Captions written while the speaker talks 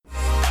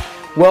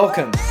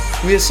Welcome.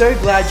 We are so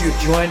glad you've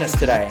joined us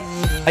today.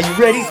 Are you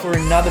ready for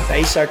another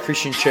Bayside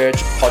Christian Church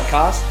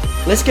podcast?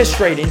 Let's get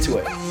straight into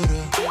it.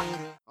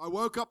 I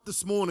woke up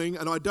this morning,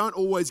 and I don't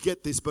always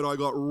get this, but I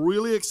got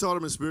really excited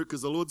in my spirit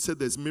because the Lord said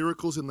there's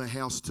miracles in the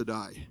house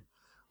today.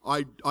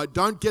 I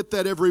don't get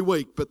that every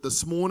week, but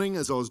this morning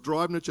as I was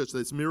driving to church,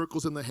 there's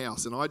miracles in the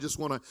house, and I just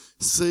want to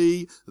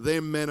see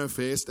them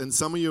manifest, and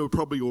some of you are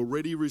probably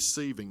already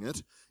receiving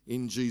it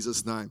in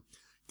Jesus' name.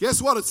 Guess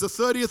what? It's the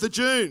 30th of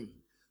June,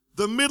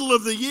 the middle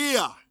of the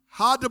year.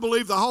 Hard to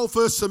believe the whole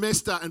first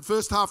semester and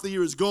first half of the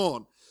year is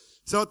gone.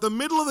 So at the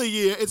middle of the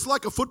year, it's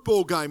like a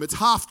football game. It's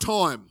half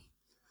time.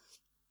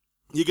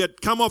 You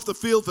come off the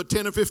field for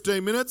 10 or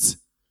 15 minutes.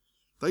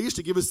 They used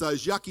to give us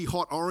those yucky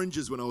hot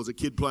oranges when I was a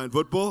kid playing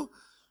football.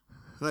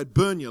 They'd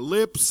burn your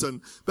lips.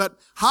 But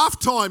half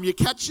time, you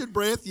catch your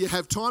breath, you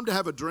have time to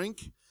have a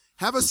drink,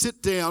 have a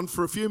sit down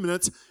for a few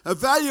minutes,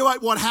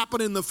 evaluate what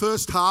happened in the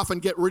first half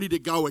and get ready to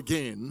go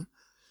again.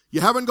 You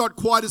haven't got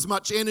quite as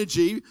much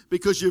energy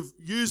because you've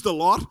used a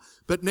lot,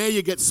 but now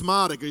you get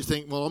smarter because you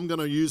think, well, I'm going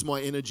to use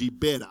my energy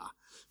better.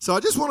 So I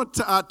just want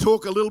to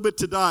talk a little bit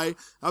today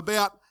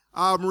about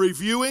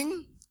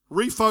reviewing,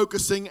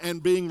 refocusing,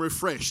 and being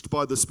refreshed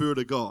by the Spirit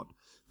of God.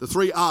 The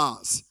 3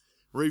 R's: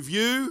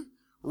 review,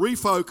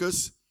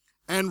 refocus,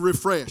 and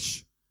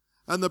refresh.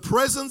 And the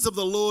presence of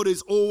the Lord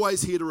is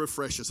always here to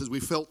refresh us, as we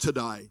felt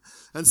today.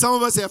 And some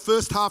of us, our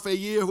first half of a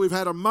year, we've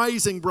had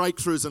amazing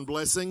breakthroughs and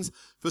blessings.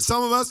 For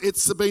some of us,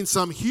 it's been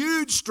some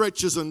huge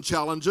stretches and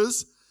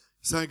challenges.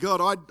 Saying,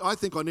 God, I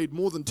think I need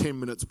more than 10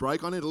 minutes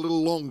break. I need a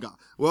little longer.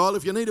 Well,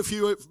 if you need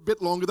a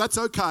bit longer, that's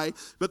okay.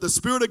 But the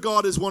Spirit of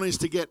God is wanting us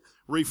to get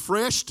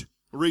refreshed,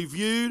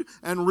 reviewed,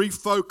 and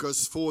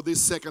refocused for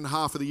this second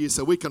half of the year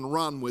so we can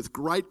run with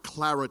great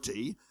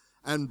clarity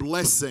and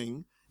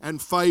blessing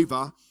and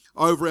favor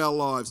over our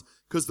lives.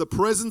 Because the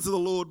presence of the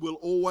Lord will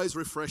always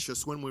refresh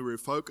us when we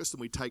refocus and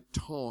we take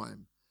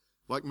time.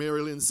 Like Mary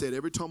Lynn said,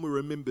 every time we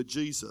remember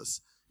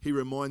Jesus, He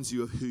reminds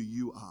you of who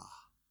you are.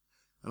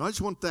 And I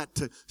just want that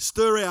to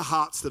stir our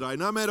hearts today.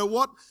 No matter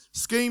what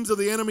schemes of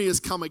the enemy has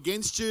come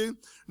against you,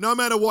 no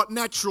matter what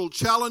natural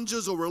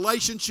challenges or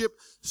relationship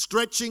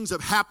stretchings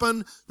have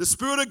happened, the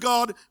Spirit of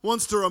God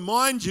wants to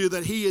remind you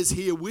that He is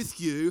here with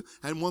you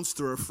and wants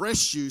to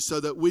refresh you so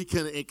that we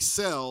can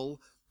excel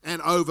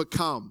and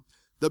overcome.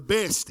 The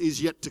best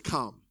is yet to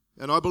come.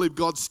 And I believe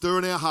God's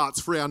stirring our hearts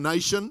for our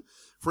nation,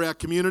 for our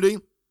community,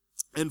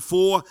 and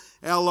for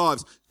our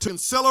lives to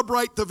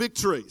celebrate the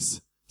victories.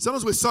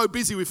 Sometimes we're so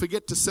busy we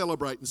forget to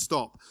celebrate and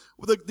stop.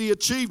 The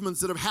achievements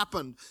that have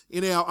happened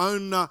in our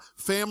own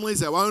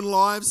families, our own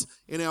lives,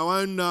 in our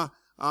own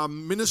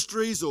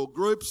ministries or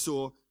groups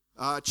or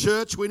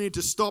church, we need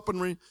to stop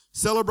and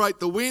celebrate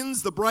the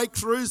wins, the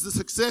breakthroughs, the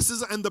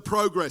successes, and the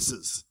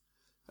progresses.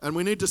 And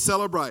we need to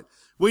celebrate.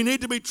 We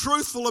need to be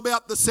truthful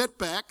about the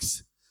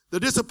setbacks, the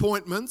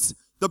disappointments,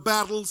 the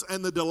battles,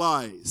 and the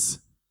delays.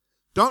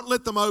 Don't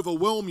let them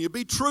overwhelm you.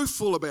 Be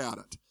truthful about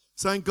it.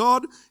 Saying,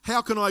 God,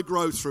 how can I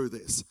grow through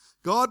this?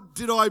 God,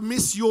 did I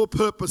miss your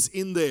purpose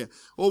in there?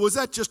 Or was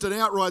that just an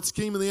outright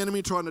scheme of the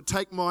enemy trying to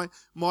take my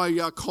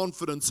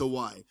confidence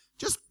away?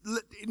 Just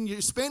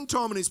you spend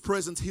time in His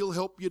presence, He'll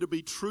help you to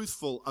be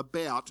truthful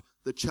about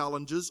the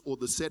challenges or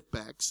the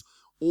setbacks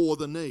or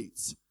the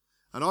needs.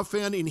 And I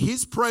found in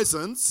His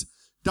presence,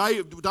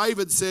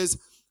 David says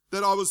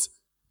that I was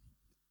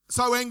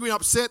so angry and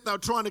upset, they were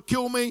trying to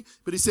kill me.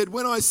 But he said,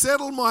 when I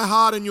settled my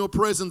heart in your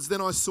presence,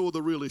 then I saw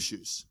the real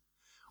issues.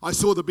 I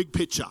saw the big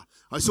picture.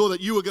 I saw that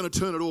you were going to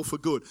turn it all for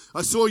good.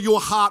 I saw your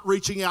heart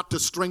reaching out to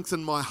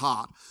strengthen my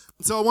heart.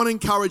 And so I want to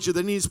encourage you that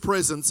in His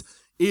presence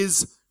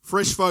is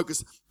fresh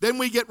focus. Then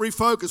we get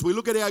refocused. We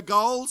look at our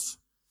goals.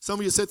 Some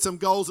of you set some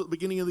goals at the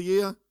beginning of the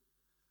year.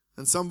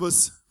 And some of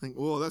us think,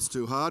 oh, that's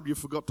too hard. You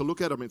forgot to look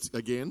at them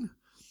again.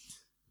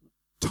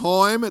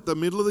 Time at the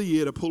middle of the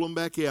year to pull them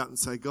back out and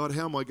say, God,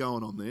 how am I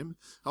going on them?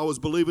 I was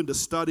believing to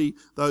study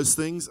those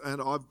things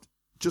and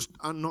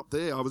I'm not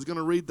there. I was going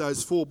to read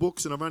those 4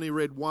 books and I've only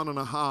read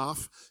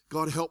 1.5.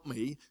 God help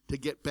me to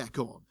get back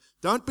on.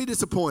 Don't be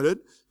disappointed.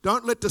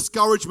 Don't let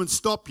discouragement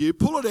stop you.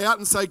 Pull it out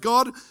and say,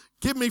 God,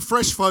 give me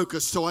fresh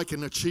focus so I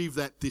can achieve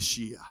that this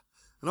year.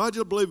 And I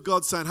just believe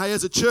God's saying, hey,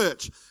 as a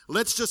church,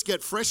 let's just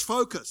get fresh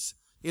focus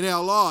in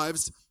our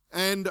lives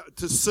and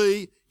to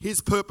see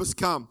His purpose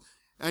come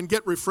and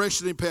get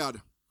refreshed and empowered.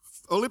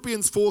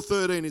 Philippians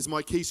 4:13 is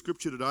my key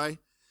scripture today.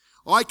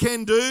 I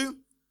can do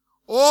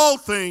all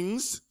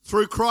things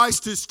through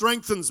Christ who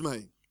strengthens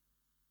me.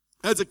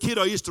 As a kid,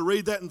 I used to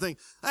read that and think,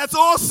 that's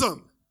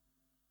awesome.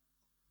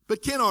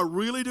 But can I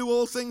really do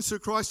all things through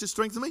Christ who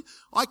strengthens me?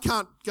 I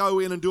can't go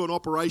in and do an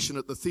operation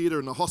at the theatre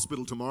in the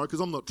hospital tomorrow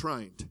because I'm not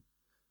trained.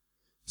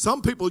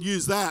 Some people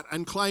use that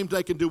and claim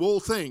they can do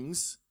all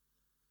things,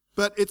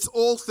 but it's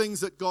all things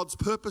that God's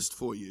purposed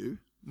for you,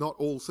 not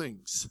all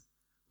things.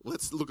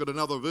 Let's look at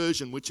another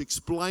version which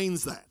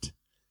explains that.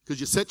 Because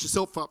you set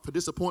yourself up for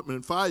disappointment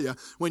and failure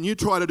when you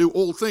try to do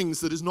all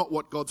things that is not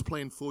what God's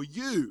planned for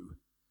you.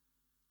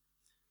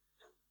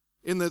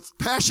 in the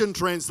Passion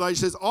Translation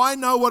says, I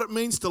know what it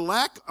means to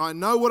lack. I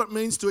know what it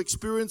means to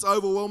experience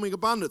overwhelming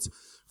abundance.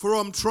 For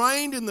I'm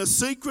trained in the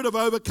secret of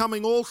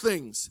overcoming all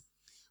things,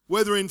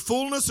 whether in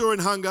fullness or in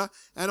hunger,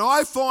 and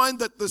I find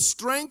that the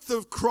strength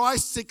of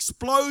Christ's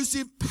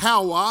explosive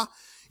power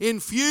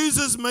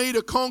infuses me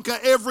to conquer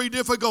every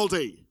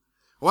difficulty.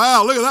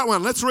 Wow, look at that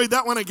one. Let's read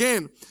that one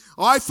again.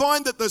 I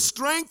find that the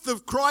strength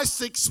of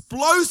Christ's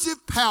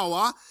explosive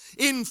power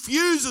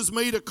infuses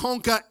me to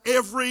conquer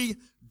every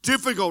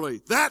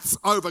difficulty. That's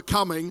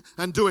overcoming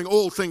and doing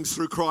all things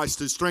through Christ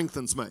who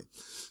strengthens me.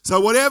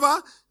 So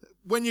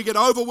when you get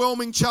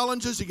overwhelming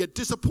challenges, you get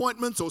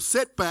disappointments or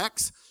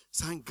setbacks,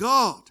 saying,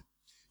 God,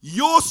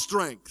 your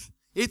strength,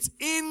 it's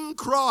in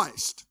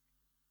Christ.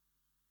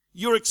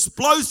 Your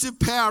explosive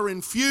power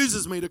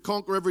infuses me to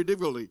conquer every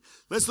difficulty.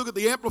 Let's look at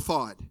the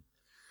Amplified.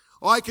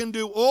 I can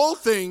do all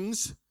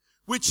things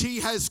which he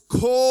has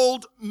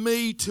called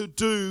me to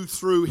do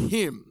through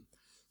him.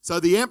 So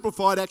the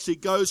Amplified actually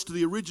goes to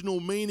the original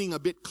meaning a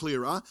bit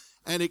clearer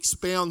and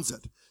expounds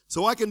it.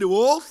 So I can do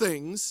all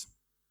things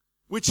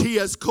which he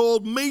has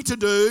called me to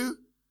do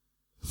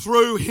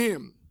through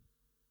him,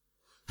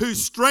 who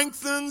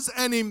strengthens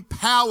and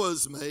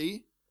empowers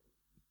me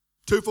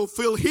to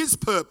fulfill his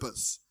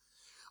purpose.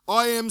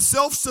 I am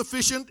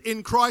self-sufficient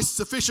in Christ's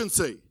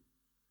sufficiency.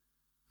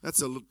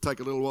 Take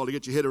a little while to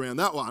get your head around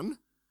that one.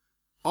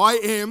 I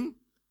am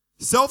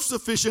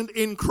self-sufficient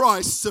in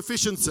Christ's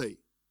sufficiency.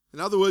 In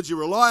other words, you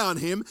rely on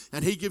him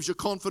and he gives you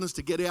confidence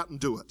to get out and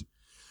do it.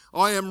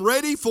 I am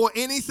ready for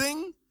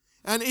anything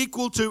and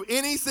equal to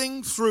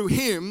anything through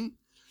him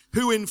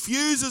who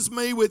infuses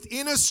me with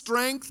inner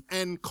strength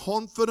and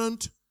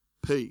confident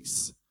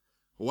peace.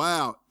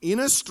 Wow,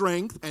 inner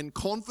strength and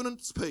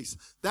confident peace.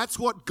 That's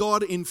what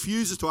God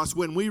infuses to us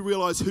when we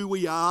realize who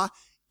we are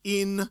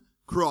in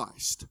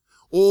Christ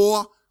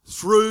or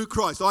through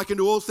Christ. I can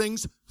do all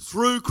things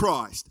through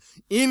Christ,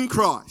 in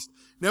Christ.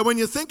 Now, when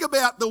you think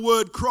about the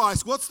word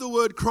Christ, what's the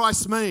word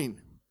Christ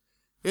mean?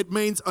 It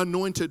means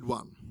anointed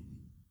one.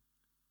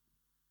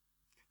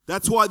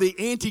 That's why the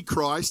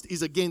Antichrist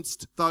is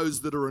against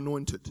those that are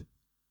anointed.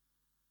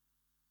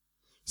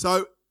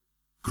 So,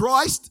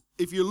 Christ,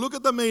 if you look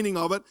at the meaning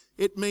of it,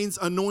 it means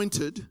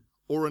anointed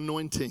or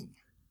anointing.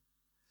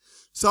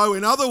 So,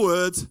 in other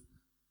words,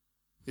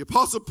 the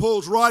Apostle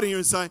Paul's writing here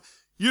and saying,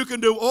 you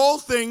can do all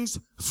things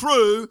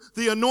through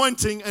the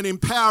anointing and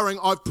empowering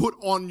I've put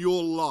on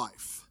your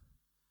life.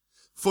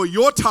 For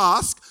your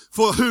task,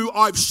 for who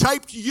I've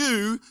shaped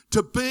you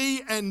to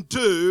be and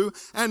do,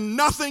 and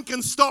nothing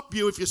can stop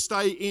you if you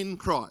stay in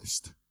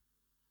Christ.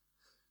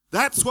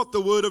 That's what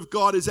the Word of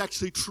God is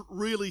actually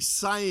really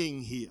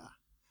saying here.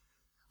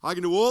 I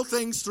can do all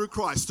things through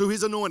Christ, through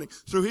his anointing,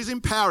 through his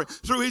empowering,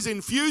 through his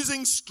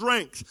infusing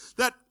strength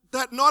that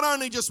not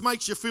only just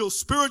makes you feel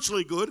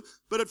spiritually good,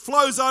 but it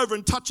flows over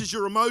and touches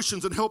your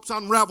emotions and helps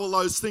unravel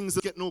those things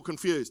that get all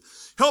confused.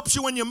 Helps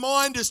you when your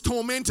mind is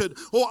tormented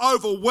or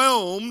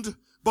overwhelmed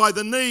by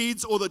the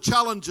needs or the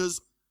challenges.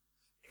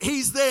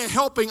 He's there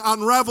helping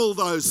unravel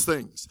those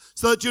things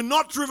so that you're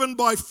not driven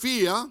by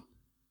fear,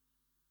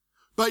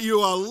 but you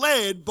are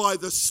led by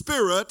the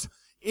Spirit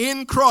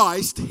in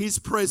Christ, his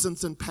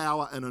presence and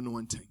power and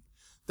anointing.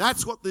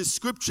 That's what this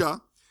scripture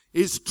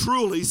is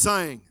truly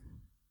saying.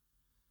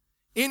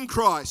 In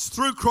Christ,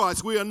 through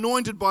Christ, we are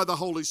anointed by the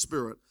Holy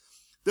Spirit.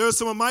 There are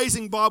some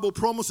amazing Bible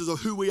promises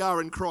of who we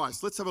are in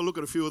Christ. Let's have a look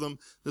at a few of them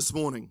this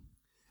morning.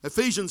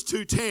 Ephesians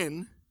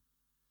 2:10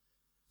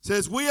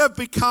 says, we have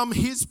become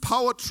his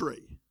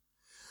poetry,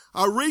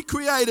 a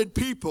recreated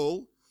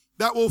people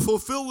that will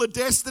fulfill the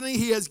destiny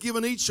he has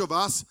given each of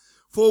us,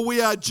 for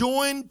we are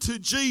joined to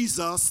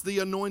Jesus, the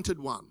anointed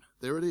one.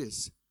 There it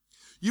is.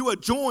 You are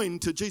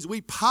joined to Jesus.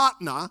 We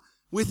partner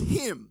with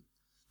him.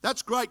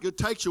 That's great. It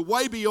takes you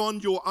way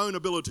beyond your own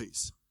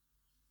abilities.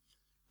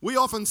 We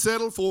often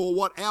settle for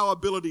what our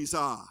abilities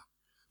are.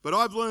 But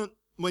I've learned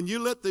when you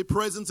let the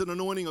presence and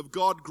anointing of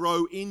God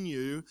grow in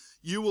you,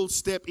 you will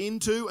step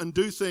into and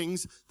do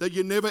things that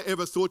you never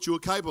ever thought you were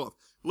capable of.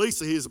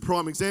 Lisa here's a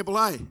prime example,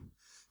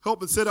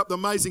 helping set up the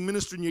amazing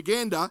ministry in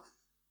Uganda.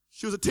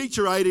 She was a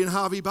teacher aide in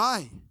Hervey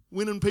Bay,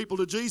 winning people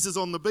to Jesus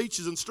on the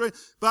beaches and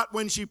streets. But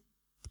when she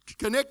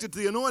connected to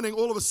the anointing,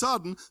 all of a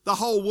sudden, the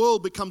whole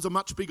world becomes a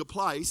much bigger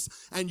place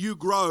and you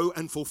grow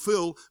and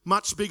fulfill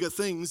much bigger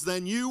things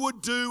than you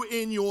would do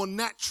in your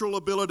natural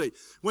ability.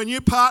 When you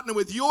partner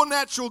with your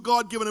natural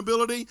God-given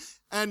ability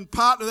and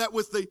partner that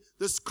with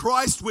this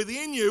Christ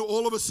within you,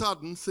 all of a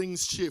sudden,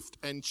 things shift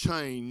and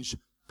change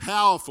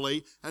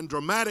powerfully and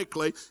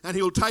dramatically, and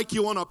he'll take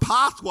you on a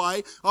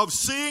pathway of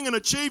seeing and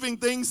achieving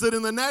things that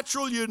in the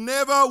natural you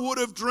never would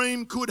have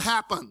dreamed could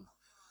happen.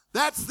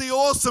 That's the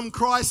awesome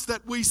Christ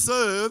that we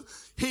serve.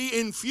 He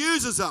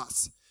infuses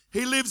us.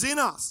 He lives in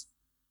us.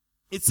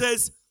 It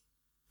says,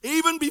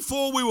 even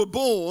before we were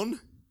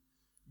born,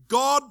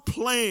 God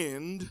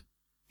planned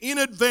in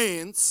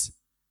advance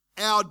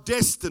our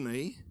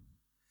destiny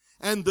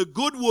and the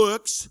good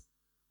works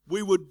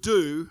we would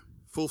do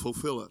to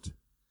fulfill it.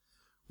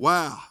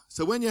 Wow.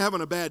 So when you're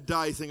having a bad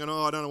day thinking,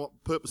 I don't know what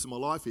the purpose of my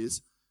life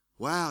is,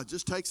 wow,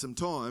 just take some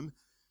time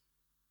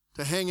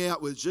to hang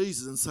out with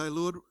Jesus and say,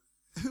 Lord,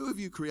 who have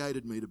you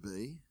created me to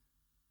be?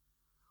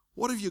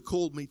 What have you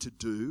called me to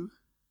do?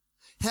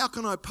 How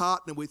can I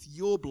partner with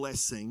your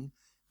blessing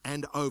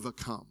and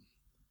overcome?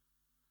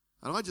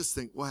 And I just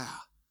think, wow,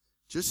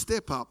 just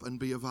step up and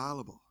be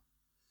available.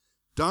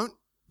 Don't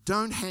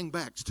hang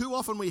back. Too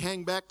often we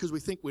hang back because we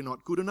think we're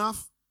not good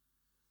enough.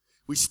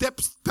 We step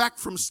back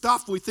from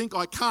stuff we think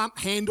I can't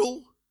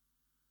handle.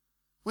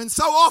 When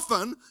so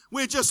often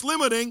we're just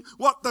limiting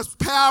what the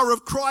power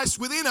of Christ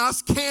within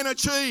us can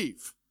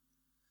achieve.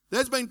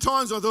 There's been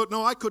times I thought,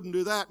 no, I couldn't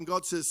do that. And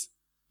God says,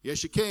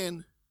 yes, you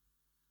can.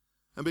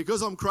 And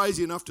because I'm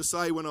crazy enough to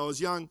say when I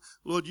was young,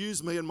 Lord,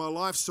 use me and my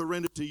life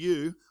surrendered to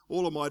you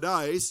all of my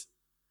days,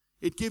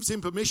 it gives him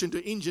permission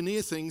to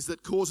engineer things that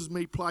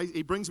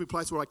he brings me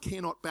place where I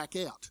cannot back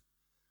out.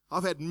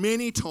 I've had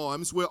many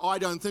times where I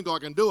don't think I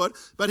can do it,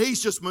 but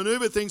he's just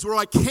maneuvered things where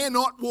I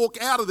cannot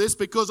walk out of this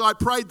because I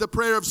prayed the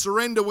prayer of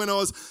surrender when I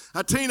was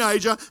a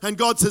teenager, and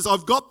God says,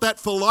 I've got that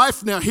for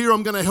life. Now here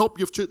I'm going to help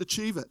you to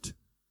achieve it.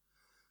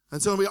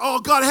 And so I'll be, oh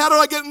God, how did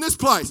I get in this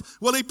place?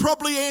 Well, he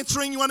probably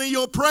answering one of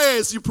your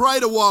prayers you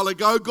prayed a while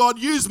ago. God,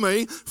 use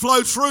me,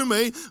 flow through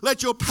me,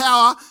 let your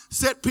power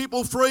set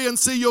people free and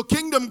see your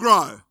kingdom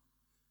grow.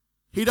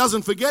 He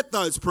doesn't forget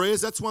those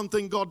prayers. That's one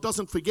thing God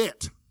doesn't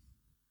forget.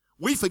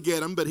 We forget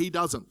them, but he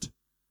doesn't.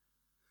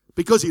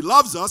 Because he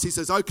loves us, he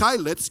says, okay,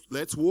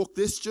 let's walk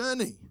this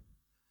journey.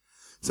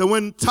 So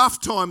when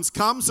tough times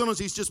come, sometimes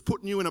he's just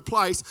putting you in a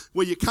place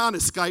where you can't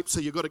escape, so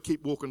you've got to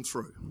keep walking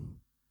through.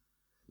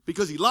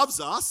 Because he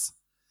loves us,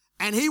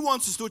 and he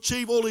wants us to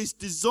achieve all he's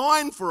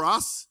designed for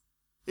us,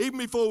 even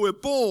before we're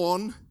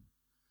born,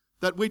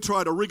 that we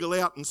try to wriggle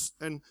out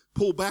and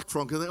pull back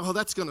from. Because oh,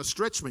 that's going to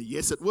stretch me.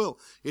 Yes, it will.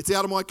 It's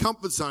out of my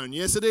comfort zone.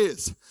 Yes, it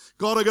is.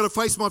 God, I've got to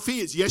face my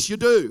fears. Yes, you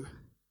do.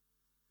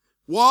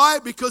 Why?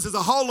 Because there's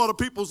a whole lot of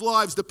people's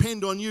lives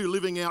depend on you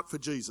living out for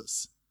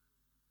Jesus.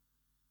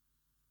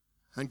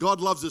 And God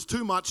loves us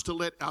too much to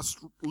let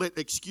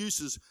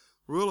excuses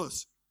rule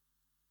us.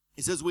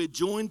 He says we're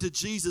joined to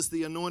Jesus,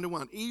 the Anointed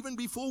One. Even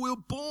before we were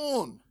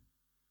born,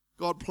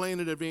 God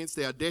planned and advanced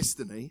our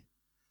destiny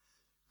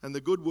and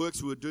the good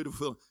works we would do to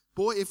fulfill.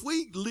 Boy, if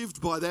we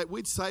lived by that,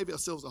 we'd save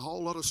ourselves a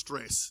whole lot of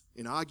stress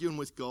in arguing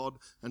with God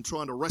and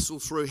trying to wrestle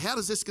through, how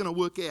is this going to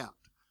work out?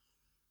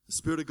 The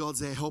Spirit of God's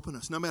there helping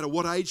us. No matter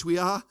what age we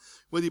are,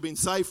 whether you've been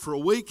saved for a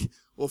week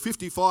or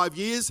 55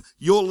 years,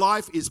 your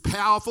life is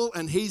powerful,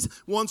 and he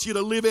wants you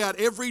to live out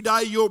every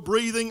day you're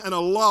breathing and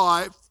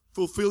alive,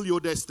 fulfill your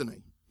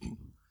destiny.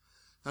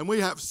 And we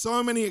have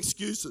so many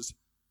excuses,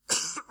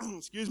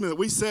 that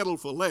we settle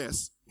for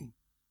less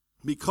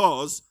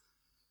because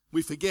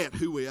we forget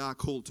who we are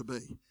called to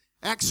be.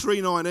 Acts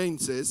 3:19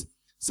 says,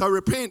 so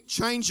repent,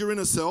 change your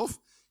inner self,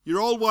 your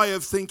old way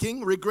of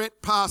thinking,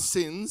 regret past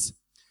sins,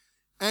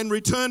 and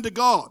return to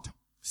God.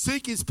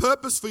 Seek his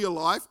purpose for your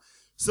life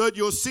so that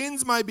your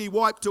sins may be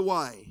wiped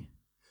away,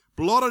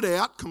 blotted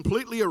out,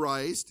 completely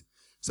erased,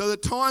 so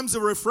that times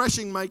of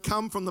refreshing may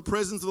come from the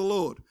presence of the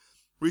Lord,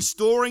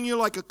 restoring you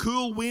like a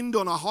cool wind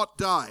on a hot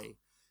day.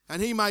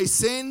 And he may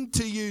send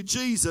to you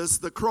Jesus,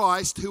 the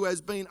Christ, who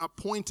has been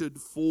appointed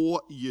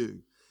for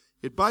you.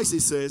 It basically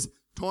says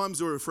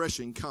times of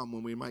refreshing come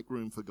when we make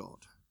room for God.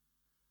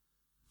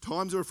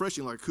 Times of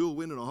refreshing like a cool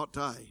wind on a hot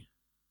day.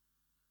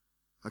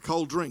 A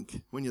cold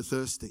drink when you're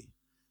thirsty.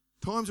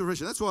 Times of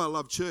refreshing. That's why I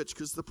love church,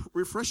 because the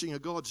refreshing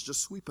of God's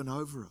just sweeping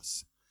over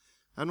us.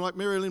 And like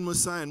Mary Lynn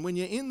was saying, when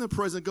you're in the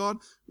presence of God,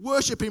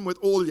 worship him with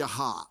all your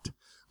heart.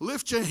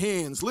 Lift your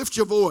hands, lift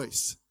your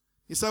voice.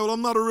 You say, well,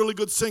 I'm not a really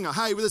good singer.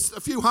 Hey, there's a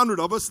few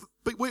hundred of us,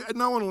 but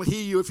no one will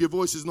hear you if your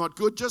voice is not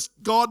good. Just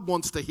God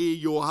wants to hear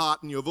your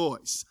heart and your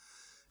voice.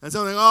 And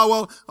something, oh,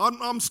 well,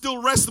 I'm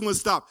still wrestling with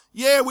stuff.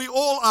 Yeah, we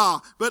all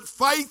are. But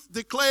faith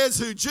declares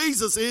who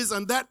Jesus is,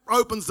 and that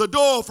opens the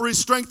door for his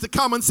strength to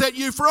come and set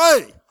you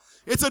free.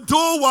 It's a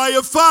doorway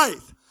of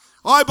faith.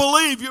 I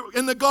believe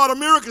in the God of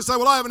miracles. Say,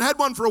 well, I haven't had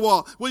one for a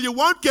while. Well, you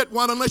won't get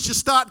one unless you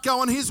start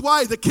going his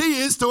way. The key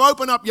is to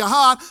open up your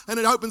heart, and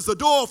it opens the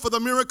door for the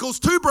miracles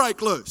to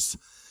break loose.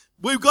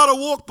 We've got to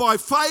walk by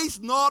faith,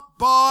 not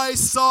by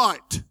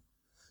sight.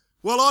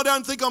 Well, I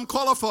don't think I'm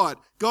qualified.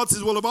 God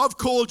says, well, if I've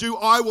called you,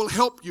 I will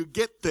help you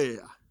get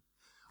there.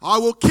 I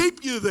will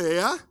keep you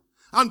there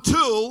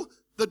until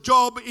the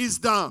job is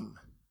done.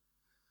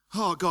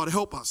 Oh, God,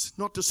 help us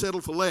not to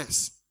settle for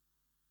less.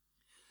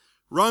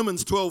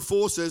 Romans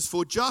 12:4 says,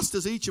 for just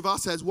as each of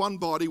us has one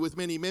body with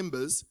many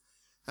members,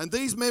 and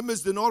these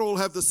members do not all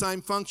have the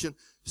same function,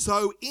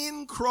 so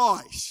in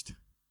Christ,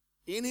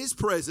 in his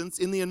presence,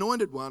 in the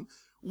Anointed One,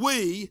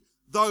 we,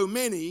 though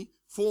many,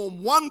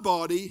 form one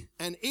body,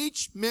 and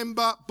each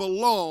member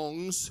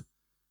belongs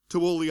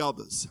to all the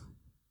others.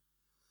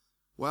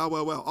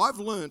 Wow. I've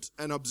learnt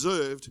and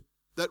observed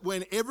that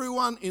when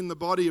everyone in the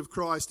body of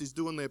Christ is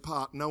doing their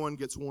part, no one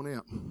gets worn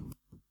out.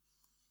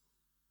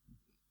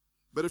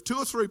 But if 2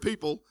 or 3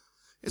 people,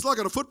 it's like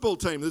at a football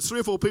team, there's 3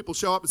 or 4 people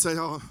show up and say,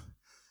 oh,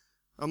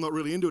 I'm not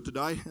really into it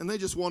today, and they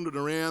just wandered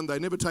around, they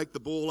never take the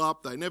ball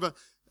up, they never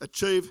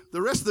achieve.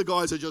 The rest of the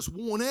guys are just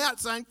worn out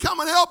saying, come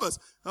and help us.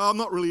 Oh, I'm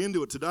not really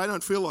into it today. I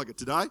don't feel like it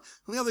today.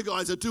 And the other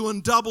guys are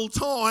doing double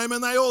time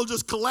and they all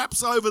just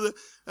collapse over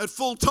at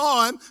full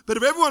time. But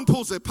if everyone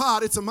pulls their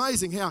part, it's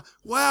amazing how,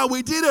 wow,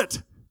 we did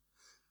it.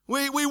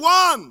 We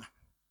won.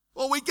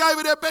 Or we gave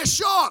it our best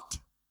shot.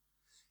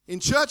 In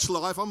church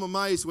life, I'm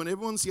amazed when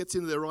everyone gets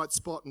into their right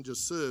spot and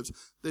just serves,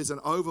 there's an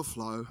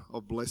overflow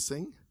of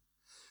blessing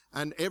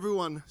and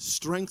everyone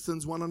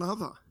strengthens one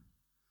another.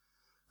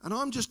 And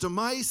I'm just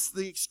amazed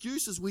the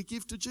excuses we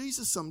give to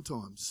Jesus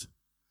sometimes.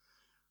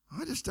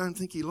 I just don't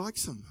think he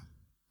likes them.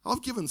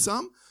 I've given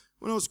some.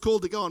 When I was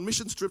called to go on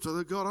mission trips, I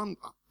thought, God,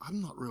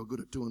 I'm not real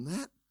good at doing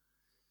that.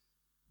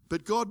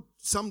 But God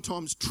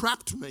sometimes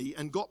trapped me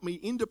and got me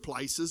into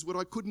places where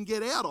I couldn't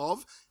get out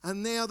of.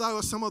 And now they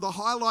are some of the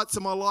highlights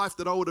of my life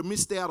that I would have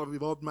missed out of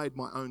if I'd made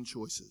my own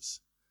choices.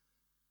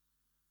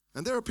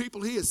 And there are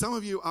people here, some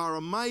of you are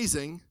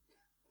amazing.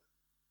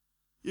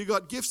 You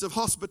got gifts of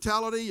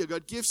hospitality, you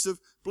got gifts of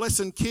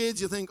blessing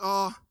kids. You think,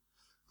 oh,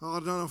 I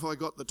don't know if I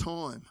got the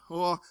time.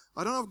 Or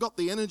I don't know if I've got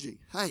the energy.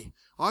 Hey,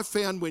 I've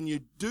found when you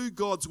do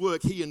God's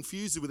work, he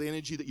infuses with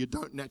energy that you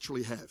don't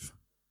naturally have.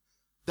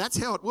 That's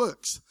how it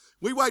works.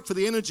 We wait for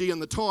the energy and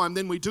the time,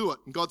 then we do it.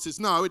 And God says,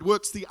 no, it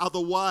works the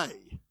other way.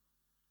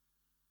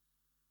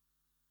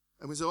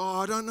 And we say, oh,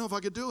 I don't know if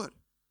I could do it.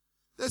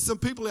 There's some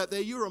people out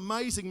there, you're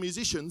amazing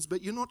musicians,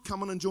 but you're not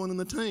coming and joining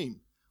the team.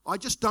 I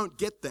just don't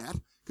get that.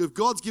 Because if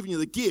God's given you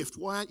the gift,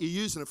 why aren't you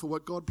using it for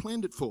what God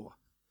planned it for?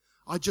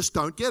 I just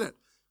don't get it.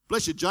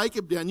 Bless you,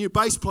 Jacob, our new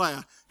bass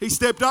player. He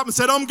stepped up and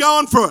said, I'm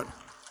going for it.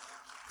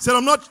 He said,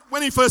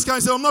 when he first came,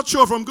 he said, I'm not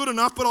sure if I'm good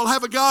enough, but I'll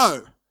have a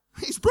go.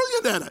 He's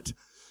brilliant at it.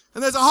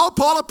 And there's a whole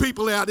pile of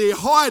people out here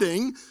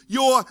hiding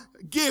your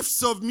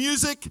gifts of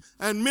music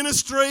and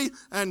ministry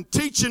and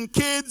teaching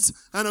kids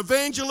and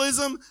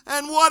evangelism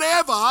and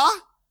whatever.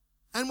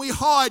 And we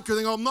hide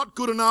because I'm not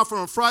good enough or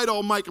I'm afraid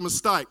I'll make a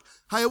mistake.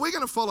 Hey, are we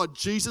going to follow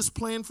Jesus'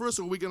 plan for us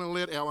or are we going to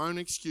let our own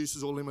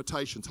excuses or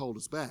limitations hold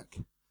us back?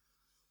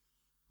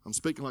 I'm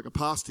speaking like a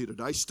pastor here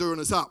today, stirring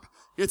us up.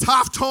 It's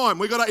half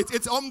time.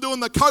 I'm doing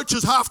the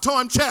coach's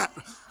halftime chat.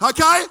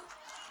 Okay?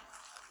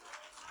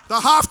 The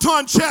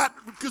halftime chat,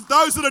 because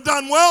those that have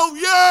done well,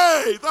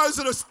 yay! Those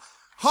that are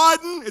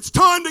hiding, it's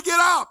time to get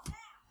up.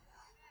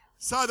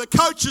 So the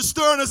coach is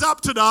stirring us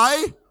up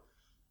today,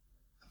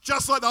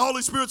 just like the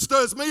Holy Spirit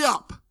stirs me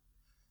up.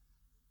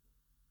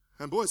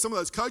 And boy, some of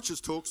those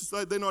coaches' talks,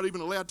 they're not even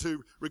allowed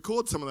to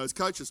record some of those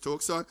coaches'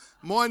 talks, so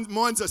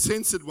mine's a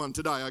censored one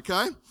today,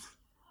 okay?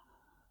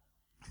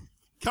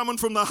 Coming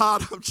from the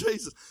heart of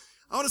Jesus.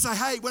 I want to say,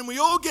 hey, when we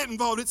all get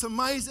involved, it's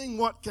amazing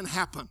what can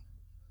happen.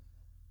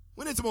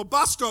 We need some more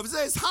bus drivers.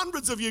 There's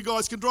hundreds of you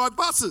guys can drive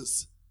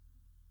buses.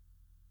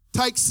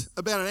 Takes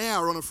about an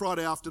hour on a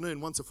Friday afternoon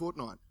once a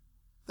fortnight.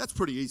 That's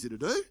pretty easy to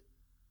do.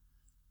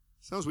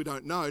 As long as we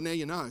don't know, now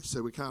you know,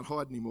 so we can't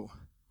hide anymore.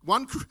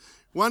 1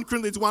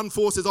 Corinthians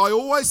 1:4 says, I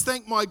always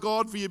thank my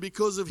God for you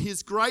because of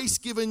his grace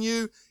given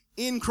you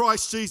in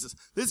Christ Jesus.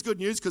 This is good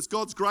news because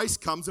God's grace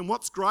comes, and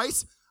what's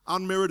grace?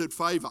 Unmerited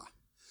favour.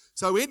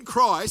 So in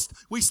Christ,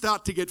 we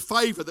start to get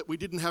favour that we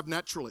didn't have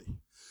naturally.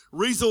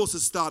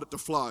 Resources started to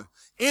flow.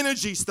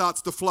 Energy starts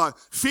to flow.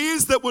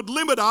 Fears that would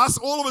limit us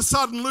all of a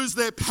sudden lose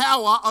their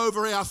power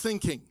over our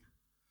thinking.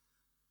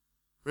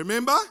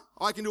 Remember,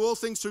 I can do all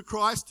things through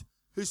Christ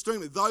who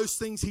strengthens me. Those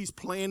things he's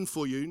planned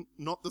for you,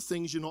 not the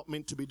things you're not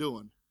meant to be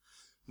doing.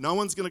 No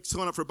one's going to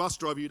sign up for a bus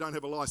driver you don't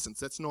have a license.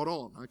 That's not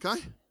on, okay?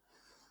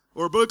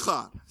 Or a blue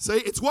card. See,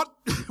 it's what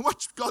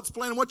God's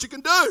plan and what you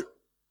can do.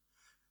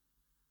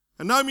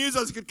 And no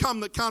musician could come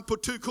that can't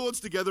put two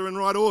chords together in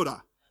right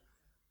order.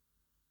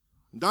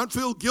 Don't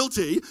feel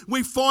guilty.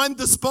 We find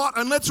the spot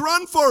and let's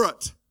run for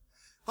it.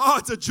 Oh,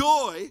 it's a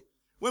joy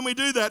when we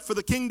do that for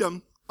the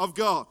kingdom of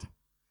God.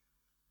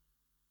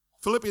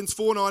 Philippians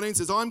 4:19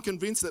 says, I'm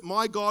convinced that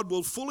my God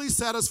will fully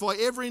satisfy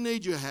every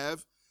need you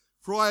have,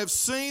 for I have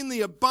seen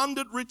the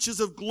abundant riches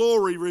of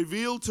glory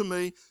revealed to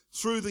me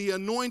through the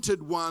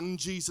anointed one,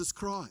 Jesus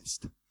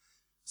Christ.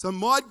 So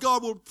my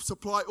God will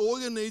supply all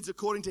your needs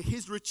according to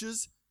his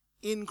riches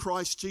in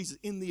Christ Jesus,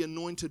 in the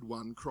anointed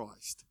one,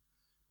 Christ.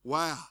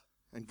 Wow.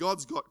 And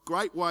God's got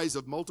great ways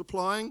of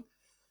multiplying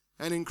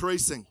and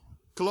increasing.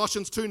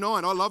 Colossians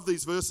 2:9, I love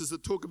these verses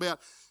that talk about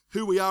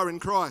who we are in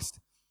Christ.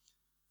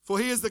 For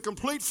he is the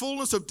complete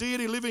fullness of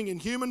deity living in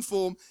human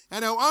form,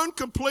 and our own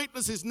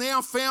completeness is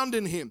now found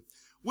in him.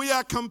 We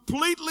are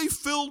completely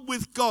filled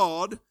with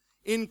God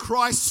in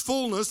Christ's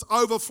fullness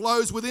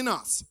overflows within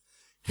us.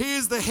 He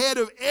is the head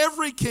of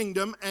every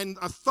kingdom and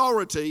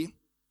authority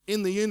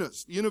in the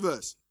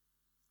universe.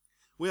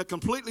 We are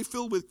completely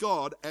filled with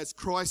God as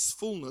Christ's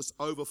fullness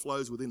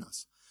overflows within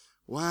us.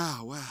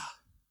 Wow.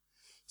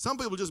 Some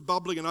people just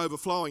bubbling and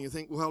overflowing. You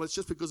think, well, it's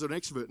just because they're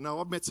an extrovert. No,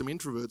 I've met some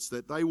introverts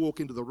that they walk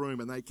into the room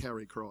and they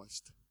carry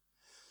Christ.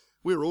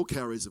 We're all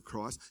carriers of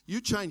Christ.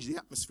 You change the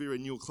atmosphere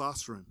in your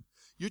classroom.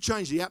 You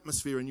change the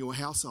atmosphere in your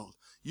household.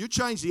 You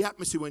change the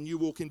atmosphere when you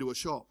walk into a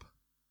shop.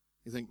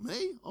 You think,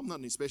 me? I'm not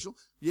any special.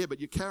 Yeah, but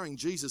you're carrying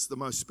Jesus, the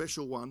most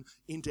special one,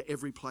 into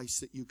every place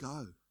that you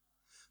go.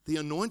 The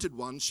anointed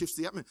one shifts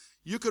the atmosphere.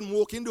 You can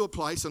walk into a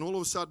place and all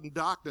of a sudden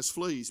darkness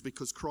flees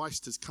because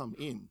Christ has come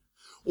in.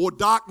 Or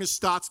darkness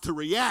starts to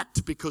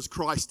react because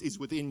Christ is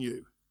within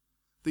you,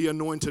 the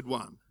anointed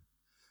one.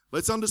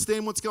 Let's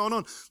understand what's going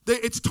on.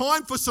 It's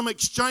time for some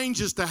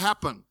exchanges to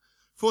happen.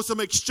 For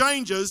some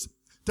exchanges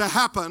to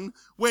happen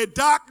where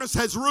darkness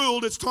has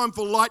ruled, it's time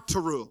for light to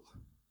rule.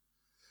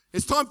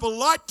 It's time for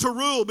light to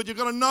rule, but you've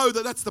got to know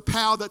that that's the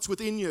power that's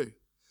within you.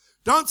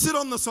 Don't sit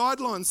on the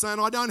sidelines saying,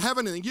 I don't have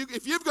anything.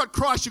 If you've got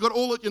Christ, you've got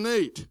all that you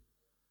need.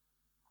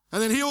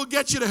 And then he'll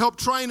get you to help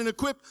train and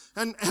equip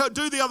and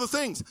do the other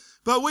things.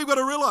 But we've got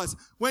to realize,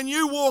 when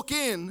you walk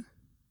in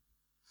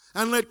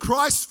and let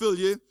Christ fill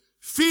you,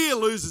 fear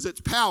loses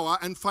its power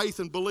and faith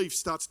and belief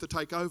starts to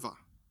take over.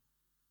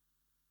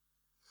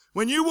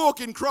 When you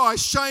walk in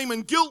Christ, shame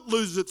and guilt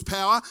loses its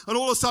power and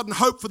all of a sudden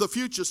hope for the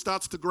future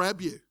starts to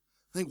grab you.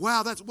 Think,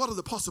 wow, what are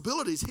the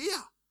possibilities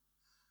here?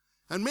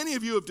 And many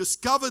of you have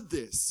discovered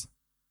this.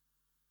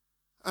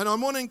 And I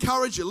want to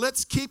encourage you,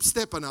 let's keep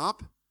stepping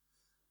up.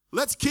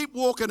 Let's keep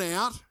walking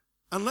out.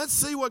 And let's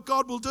see what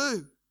God will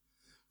do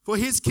for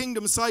his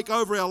kingdom's sake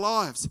over our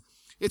lives.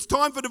 It's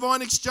time for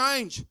divine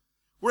exchange,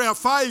 where our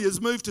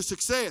failures move to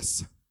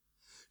success.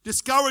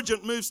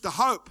 Discouragement moves to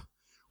hope.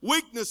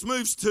 Weakness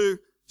moves to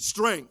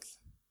strength.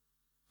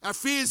 Our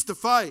fears to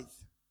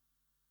faith.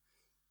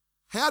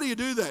 How do you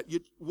do that?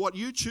 What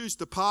you choose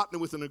to partner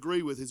with and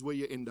agree with is where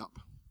you end up.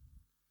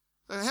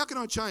 How can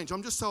I change?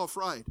 I'm just so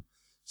afraid.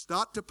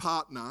 Start to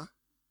partner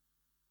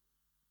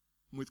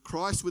with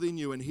Christ within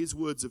you and his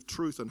words of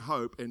truth and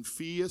hope, and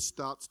fear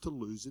starts to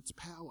lose its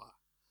power.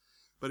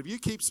 But if you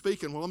keep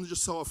speaking, well, I'm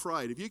just so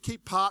afraid. If you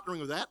keep partnering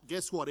with that,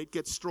 guess what? It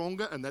gets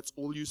stronger, and that's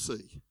all you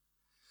see.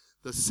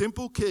 The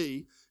simple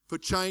key for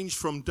change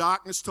from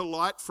darkness to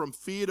light, from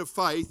fear to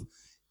faith,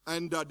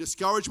 and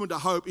discouragement to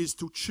hope is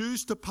to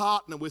choose to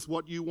partner with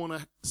what you want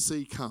to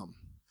see come.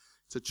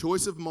 It's a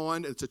choice of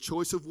mind. It's a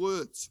choice of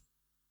words.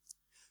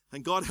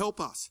 And God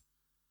help us.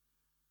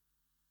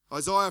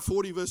 Isaiah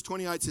 40 verse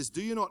 28 says,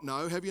 do you not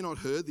know, have you not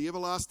heard, the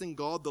everlasting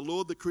God, the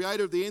Lord, the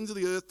creator of the ends of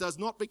the earth, does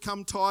not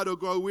become tired or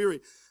grow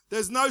weary.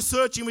 There's no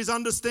searching of his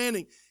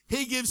understanding.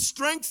 He gives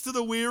strength to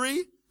the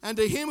weary, and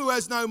to him who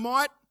has no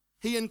might,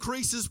 he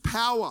increases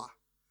power.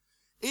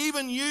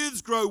 Even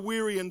youths grow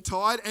weary and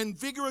tired, and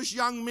vigorous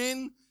young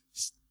men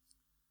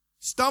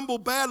stumble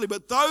badly.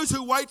 But those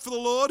who wait for the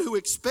Lord, who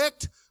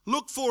expect,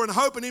 look for and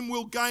hope in him,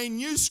 will gain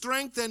new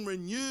strength and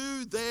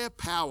renew their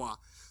power.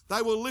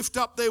 They will lift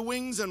up their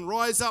wings and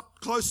rise up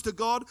close to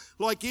God,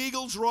 like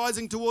eagles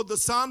rising toward the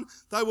sun.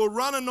 They will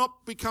run and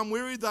not become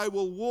weary. They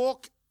will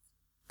walk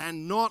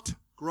and not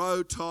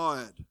grow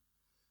tired.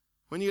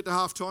 When you get to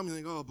half time, you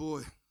think, oh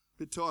boy, a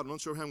bit tired. I'm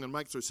not sure how I'm going to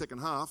make it through second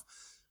half.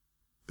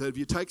 But if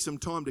you take some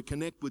time to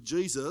connect with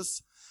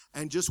Jesus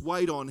and just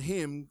wait on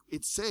him,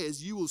 it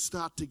says you will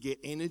start to get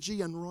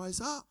energy and rise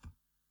up.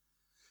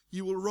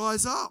 You will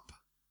rise up.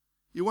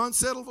 You won't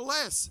settle for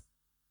less.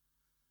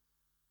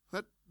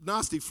 That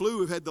nasty flu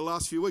we've had the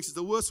last few weeks is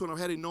the worst one I've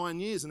had in 9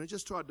 years, and it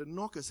just tried to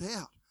knock us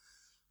out.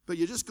 But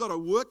you just got to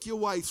work your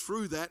way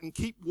through that and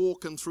keep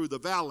walking through the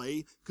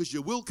valley, because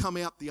you will come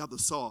out the other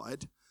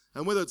side.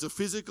 And whether it's a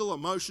physical,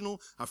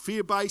 emotional, a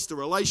fear-based, a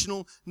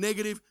relational,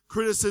 negative,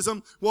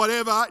 criticism,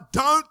 whatever,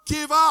 don't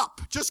give up.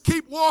 Just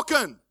keep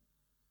walking.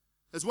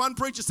 As one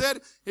preacher said,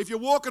 if you're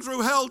walking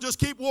through hell, just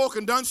keep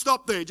walking. Don't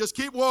stop there. Just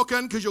keep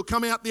walking, because you'll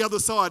come out the other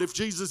side if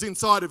Jesus is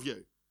inside of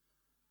you.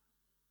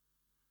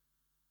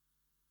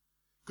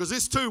 Because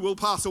this too will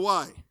pass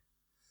away.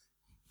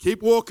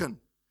 Keep walking.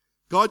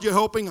 God, you're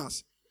helping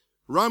us.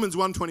 Romans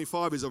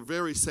 1:25 is a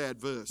very sad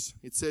verse.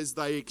 It says,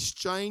 they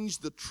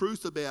exchanged the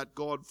truth about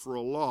God for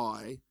a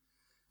lie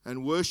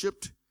and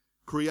worshipped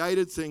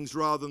created things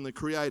rather than the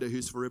Creator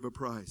who's forever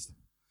praised.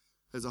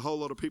 There's a whole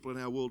lot of people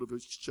in our world who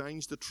have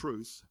exchanged the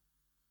truth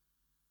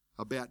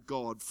about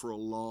God for a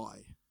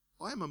lie.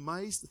 I am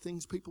amazed at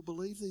things people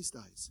believe these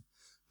days.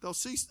 They'll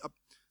see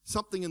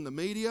something in the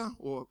media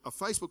or a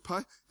Facebook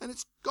post, and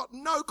it's got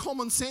no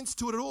common sense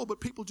to it at all,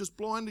 but people just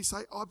blindly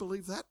say, I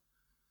believe that.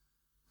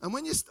 And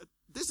when you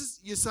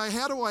say,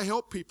 how do I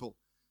help people?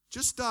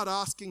 Just start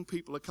asking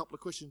people a couple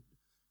of questions.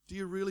 Do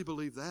you really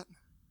believe that?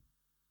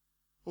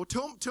 Or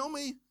tell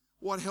me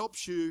what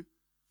helps you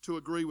to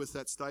agree with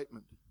that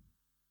statement.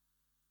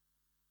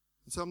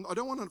 And so I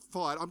don't want to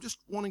fight. I'm just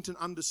wanting to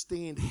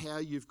understand how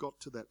you've got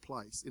to that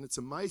place. And it's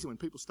amazing when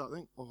people start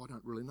thinking, I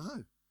don't really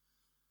know.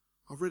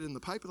 I've read it in the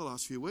paper the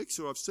last few weeks,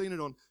 or I've seen it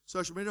on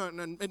social media,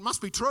 and it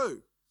must be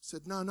true. I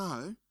said,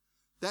 no.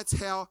 That's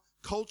how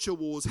culture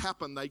wars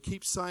happen. They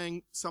keep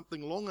saying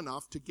something long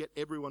enough to get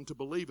everyone to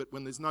believe it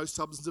when there's no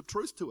substance of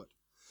truth to it.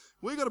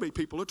 We've got to be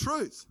people of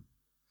truth.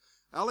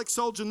 Alex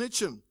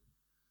Solzhenitsyn,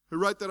 who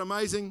wrote that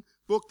amazing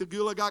book, The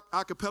Gulag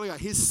Archipelago,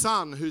 his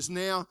son, who's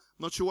now,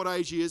 not sure what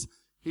age he is,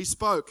 he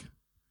spoke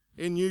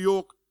in New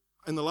York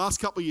in the last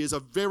couple of years, a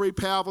very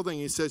powerful thing.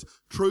 He says,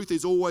 truth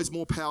is always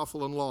more powerful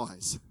than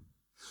lies.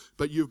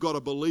 But you've got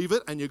to believe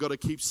it, and you've got to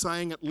keep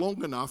saying it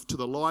long enough till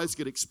the lies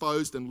get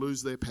exposed and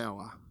lose their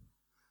power.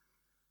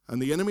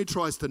 And the enemy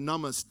tries to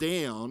numb us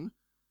down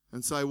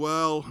and say,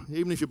 well,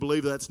 even if you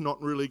believe that's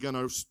not really going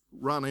to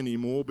run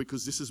anymore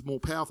because this is more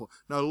powerful.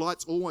 No,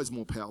 light's always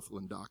more powerful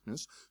than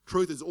darkness.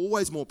 Truth is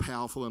always more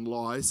powerful than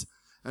lies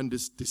and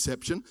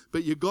deception.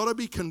 But you've got to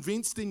be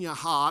convinced in your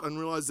heart and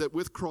realize that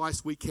with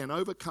Christ we can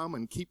overcome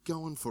and keep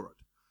going for it.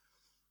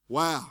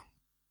 Wow.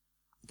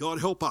 God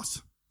help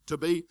us to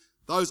be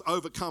those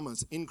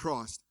overcomers in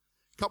Christ.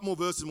 A couple more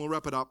verses and we'll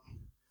wrap it up.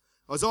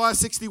 Isaiah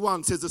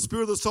 61 says, the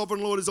Spirit of the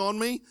Sovereign Lord is on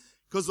me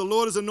because the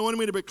Lord has anointed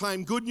me to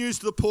proclaim good news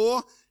to the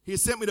poor. He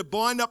has sent me to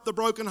bind up the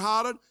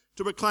brokenhearted,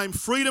 to proclaim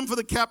freedom for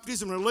the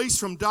captives and release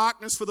from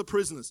darkness for the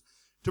prisoners,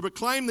 to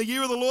proclaim the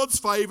year of the Lord's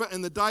favour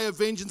and the day of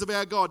vengeance of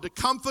our God, to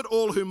comfort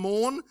all who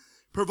mourn,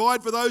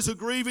 provide for those who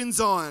grieve in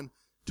Zion,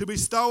 to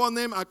bestow on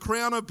them a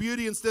crown of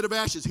beauty instead of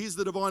ashes. Here's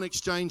the divine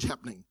exchange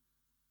happening.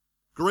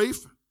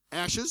 Grief,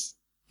 ashes,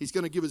 he's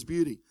going to give us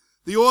beauty.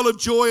 The oil of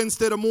joy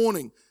instead of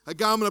mourning, a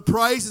garment of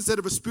praise instead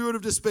of a spirit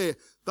of despair.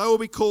 They will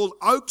be called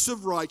oaks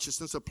of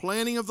righteousness, a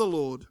planting of the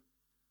Lord.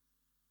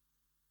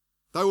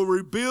 They will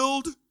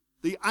rebuild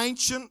the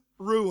ancient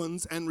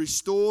ruins and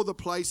restore the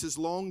places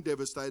long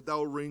devastated. They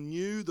will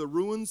renew the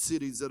ruined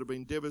cities that have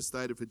been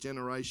devastated for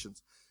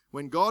generations.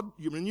 When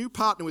you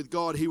partner with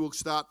God, he will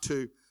start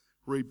to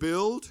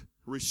rebuild,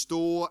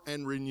 restore,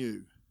 and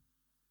renew.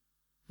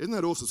 Isn't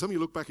that awesome? Some of you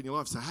look back in your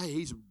life and say,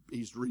 hey,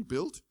 he's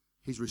rebuilt,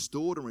 he's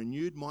restored and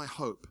renewed my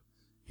hope.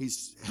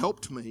 He's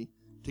helped me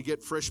to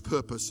get fresh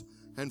purpose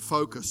and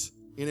focus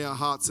in our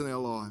hearts and our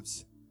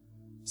lives.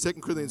 2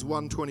 Corinthians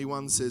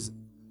 1:21 says,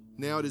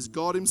 now it is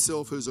God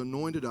himself who has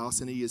anointed us,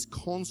 and he is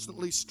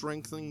constantly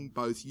strengthening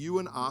both you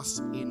and us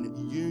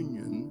in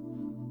union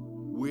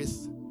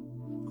with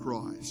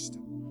Christ.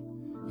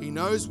 He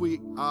knows we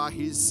are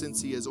his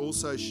since he has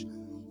also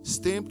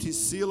stamped his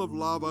seal of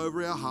love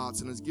over our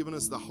hearts and has given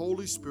us the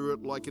Holy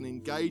Spirit like an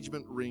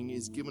engagement ring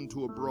is given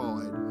to a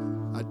bride,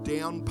 a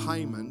down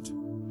payment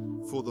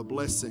for the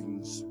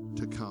blessings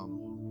to come.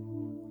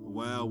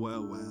 Wow,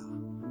 wow, wow.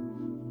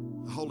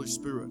 The Holy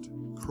Spirit,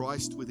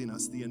 Christ within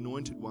us, the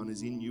Anointed One,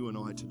 is in you and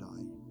I today.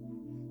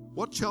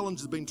 What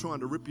challenge has been trying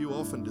to rip you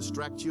off and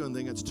distract you and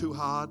think it's too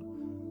hard?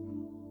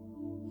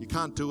 You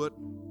can't do it.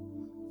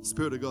 The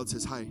Spirit of God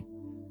says, hey,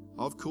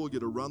 I've called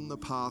you to run the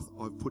path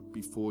I've put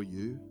before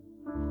you.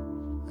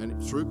 And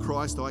through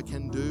Christ I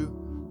can do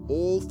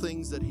all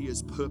things that he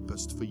has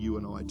purposed for you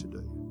and I to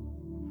do.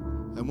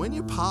 And when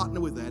you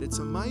partner with that, it's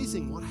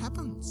amazing what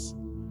happens.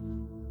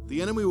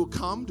 The enemy will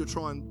come to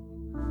try and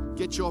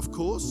get you off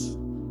course.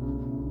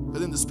 But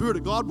then the Spirit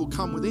of God will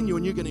come within you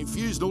and you get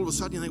infused. All of a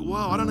sudden you think,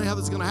 wow, I don't know how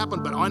this is going to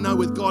happen, but I know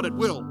with God it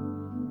will.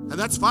 And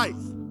that's faith.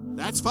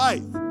 That's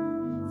faith.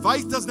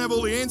 Faith doesn't have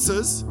all the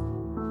answers,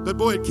 but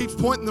boy, it keeps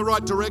pointing in the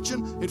right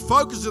direction. It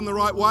focuses in the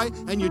right way,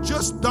 and you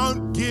just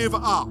don't give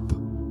up.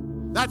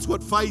 That's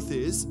what faith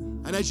is.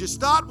 And as you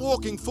start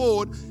walking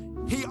forward,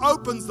 he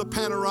opens the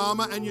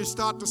panorama and you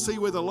start to see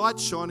where the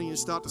light's shining, you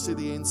start to see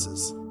the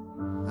answers.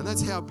 And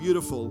that's how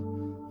beautiful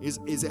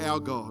is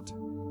our God.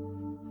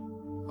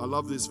 I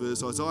love this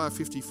verse, Isaiah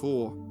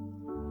 54,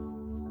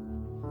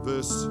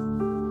 verse,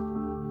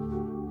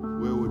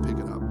 where will we pick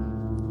it up?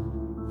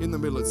 In the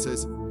middle it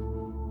says,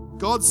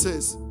 God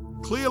says,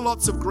 clear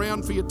lots of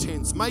ground for your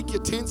tents, make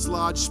your tents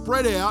large,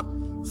 spread out,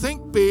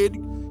 think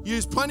big,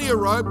 use plenty of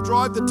rope,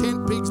 drive the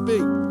tent pegs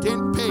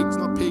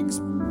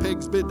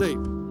bit deep.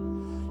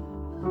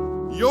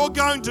 You're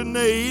going to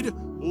need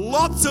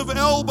lots of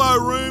elbow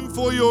room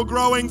for your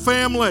growing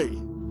family.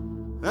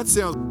 That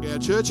sounds like our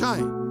church,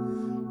 hey?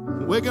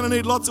 We're going to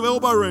need lots of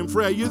elbow room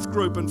for our youth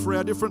group and for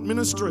our different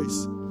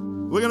ministries.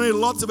 We're going to need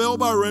lots of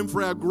elbow room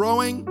for our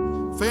growing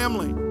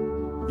family.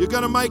 You're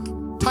going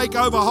to take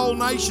over whole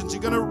nations.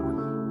 You're going to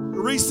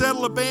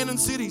resettle abandoned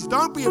cities.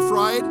 Don't be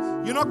afraid.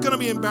 You're not going to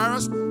be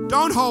embarrassed.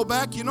 Don't hold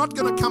back. You're not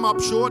going to come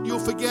up short. You'll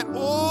forget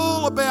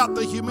all about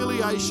the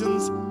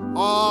humiliations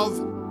of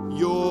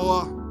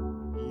your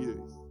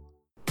youth.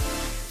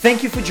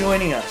 Thank you for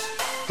joining us.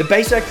 The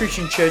Bayside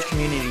Christian Church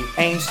community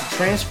aims to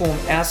transform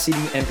our city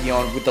and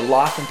beyond with the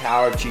life and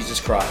power of Jesus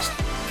Christ.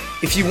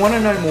 If you want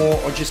to know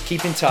more or just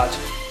keep in touch,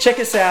 check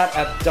us out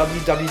at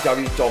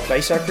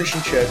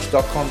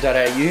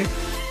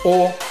www.baysidechristianchurch.com.au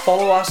or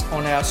follow us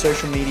on our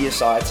social media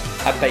sites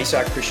at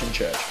Bayside Christian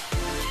Church.